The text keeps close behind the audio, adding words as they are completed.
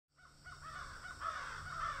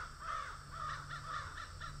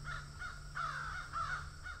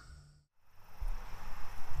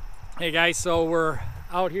Hey guys, so we're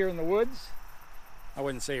out here in the woods. I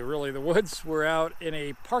wouldn't say really the woods. We're out in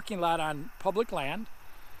a parking lot on public land.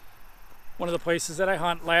 One of the places that I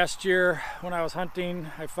hunt. Last year when I was hunting,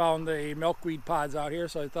 I found the milkweed pods out here,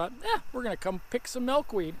 so I thought, we're gonna come pick some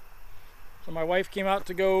milkweed. So my wife came out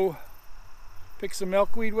to go pick some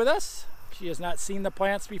milkweed with us. She has not seen the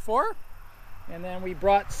plants before. And then we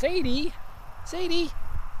brought Sadie. Sadie,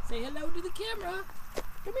 say hello to the camera.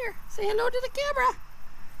 Come here, say hello to the camera.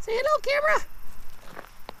 Say hello, camera.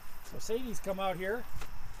 So Sadie's come out here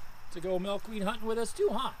to go milkweed hunting with us too,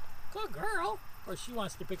 huh? Good girl. Of course, she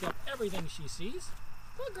wants to pick up everything she sees.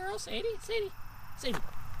 Good girl, Sadie. Sadie. Sadie.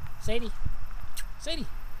 Sadie. Sadie.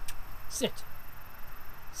 Sit.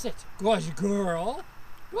 Sit. Good girl.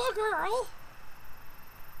 Good girl.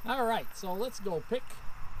 All right, so let's go pick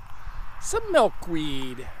some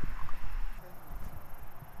milkweed.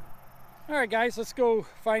 All right, guys, let's go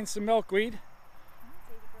find some milkweed.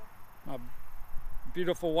 My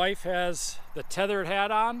beautiful wife has the tethered hat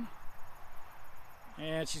on,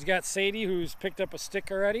 and she's got Sadie, who's picked up a stick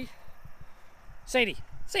already. Sadie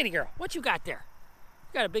girl, what you got there?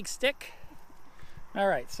 You got a big stick? All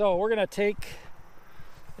right, so we're gonna take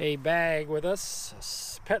a bag with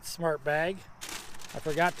us, a PetSmart bag. I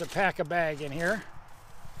forgot to pack a bag in here.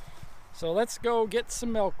 So let's go get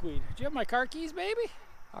some milkweed. Do you have my car keys, baby?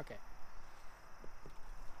 Okay.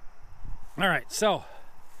 All right, so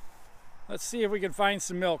let's see if we can find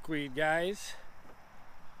some milkweed, guys.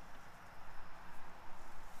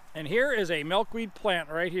 And here is a milkweed plant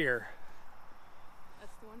right here.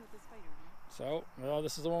 That's the one with the spider, right? So, well,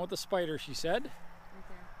 this is the one with the spider, she said. Right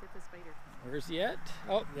there. Get the spider. Where's he at?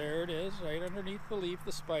 Oh, there it is, right underneath the leaf,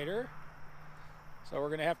 the spider. So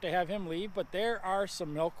we're gonna have to have him leave, but there are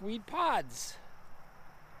some milkweed pods.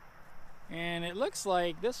 And it looks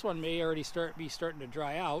like this one may already be starting to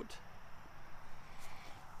dry out.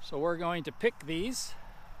 So we're going to pick these.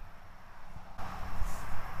 And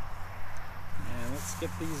let's get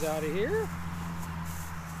these out of here.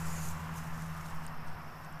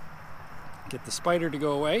 Get the spider to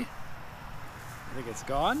go away. I think it's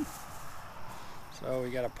gone. So we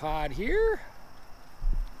got a pod here.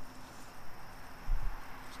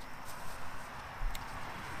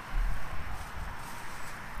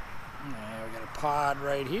 And we got a pod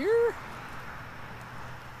right here.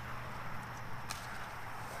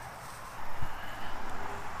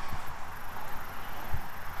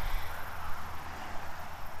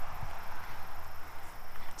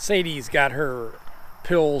 Sadie's got her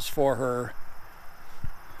pills for her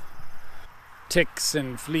ticks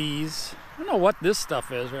and fleas. I don't know what this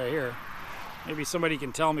stuff is right here. Maybe somebody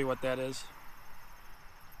can tell me what that is.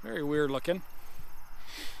 Very weird looking.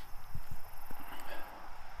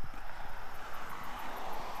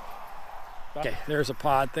 Okay, there's a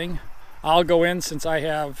pod thing. I'll go in since I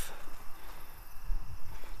have,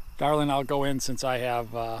 darling, I'll go in since I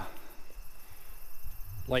have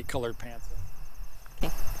light colored pants on.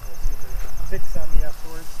 Okay. We'll see if there's ticks on me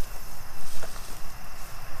afterwards.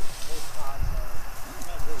 Those pods are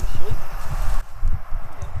not really shaky.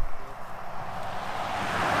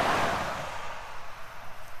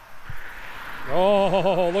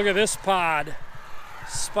 Oh, look at this pod.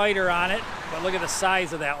 Spider on it, but look at the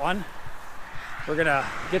size of that one. We're gonna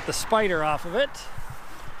get the spider off of it,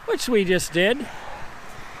 which we just did.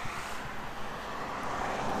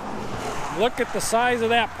 Look at the size of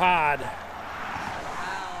that pod. Wow,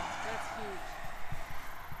 that's huge.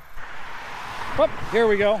 Oh, here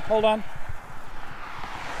we go. Hold on.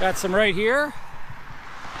 Got some right here.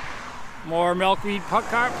 More milkweed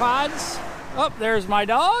pods. Oh, there's my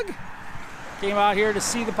dog. Came out here to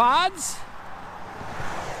see the pods.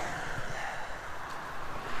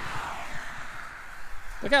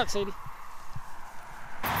 Look out, Sadie.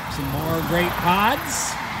 Some more great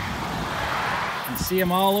pods. You can see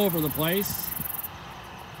them all over the place.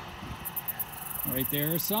 Right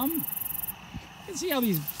there are some. You can see how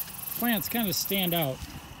these plants kind of stand out.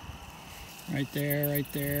 Right there,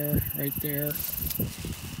 right there, right there.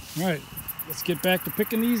 All right, let's get back to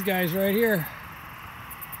picking these guys right here.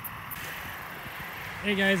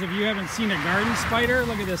 Hey guys, if you haven't seen a garden spider,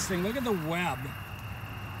 look at this thing. Look at the web.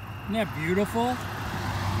 Isn't that beautiful?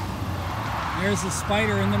 There's the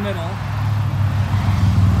spider in the middle.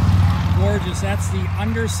 Gorgeous. That's the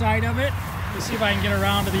underside of it. Let's see if I can get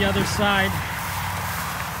around to the other side.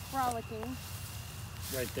 Frolicking.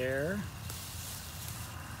 Right there.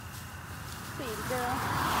 Baby girl.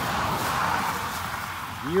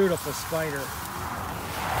 Beautiful spider.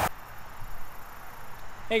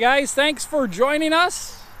 Hey guys, thanks for joining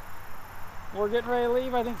us. We're getting ready to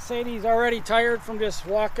leave. I think Sadie's already tired from just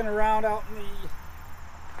walking around out in the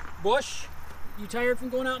bush. You tired from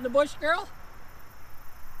going out in the bush, girl?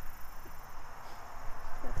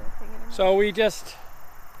 Got that thing in her So we just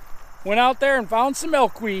went out there and found some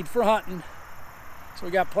milkweed for hunting. So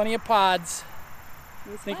we got plenty of pods.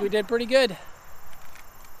 mouth. I think we did pretty good.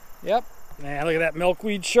 Yep. Man, look at that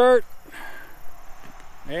milkweed shirt.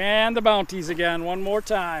 And the bounties again, one more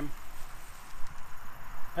time.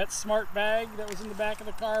 That smart bag that was in the back of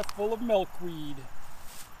the car full of milkweed.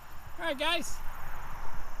 All right, guys.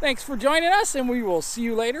 Thanks for joining us, and we will see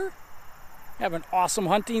you later. Have an awesome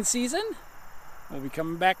hunting season. We'll be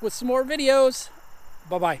coming back with some more videos.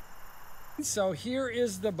 Bye-bye. So here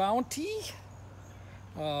is the bounty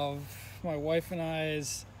of my wife and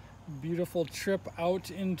I's beautiful trip out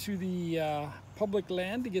into the public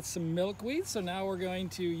land to get some milkweed. So now we're going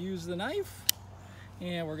to use the knife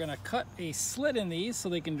and we're going to cut a slit in these so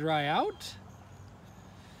they can dry out.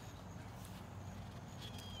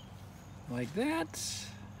 Like that.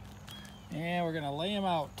 And we're going to lay them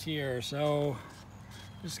out here. So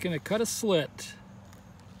just going to cut a slit.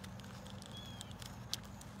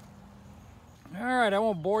 All right, I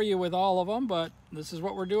won't bore you with all of them, but this is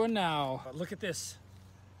what we're doing now. Look at this.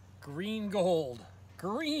 Green gold.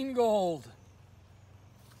 Green gold.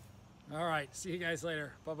 All right, see you guys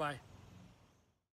later. Bye-bye.